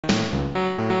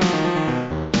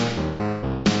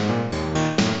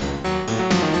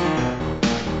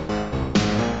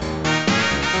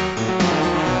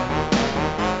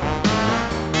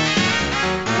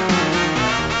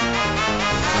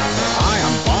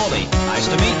nice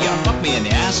to meet ya. Fuck me in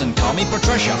the ass and call me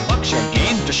Patricia. Fuck's your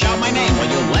game to shout my name when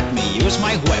you let me use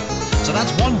my whip. So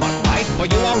that's one buck, right?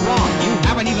 But you are wrong. You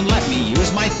haven't even let me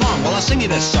use my thong. Well, I'll sing you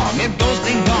this song. It goes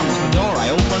ding dong with the door I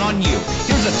open on you.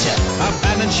 Here's a tip.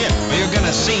 Abandon ship or you're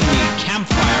gonna see me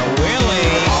Campfire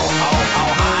Willie. Oh, oh,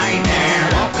 oh, hi there.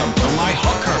 Welcome to my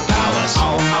hooker palace.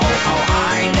 Oh, oh, oh,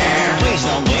 hi there. Please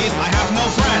don't leave. I have no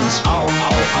friends. Oh,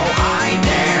 oh, oh, hi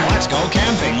there. Let's go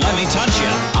camping. Let me touch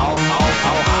you. Oh, oh,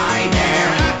 oh, hi there.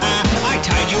 I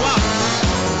tied you up.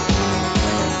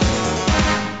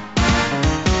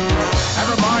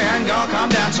 Every boy and girl come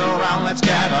dance around. Let's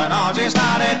get an orgy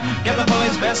started. Get the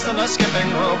bully's best and the skipping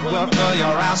rope. We'll fill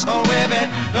your asshole with it.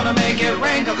 Gonna make it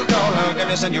rain Coca-Cola.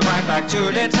 Gonna send you right back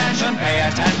to detention. Pay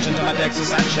attention to my dick's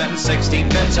ascension. 16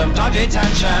 bits of dodgy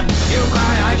tension. You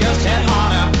cry, I just hit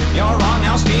harder. You're wrong,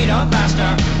 now speed up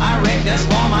faster. I rigged this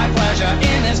for my pleasure.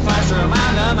 In this classroom,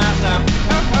 I'm the master.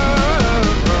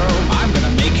 I'm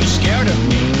gonna make you scared of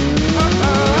me.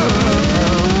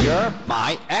 You're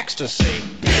my ecstasy.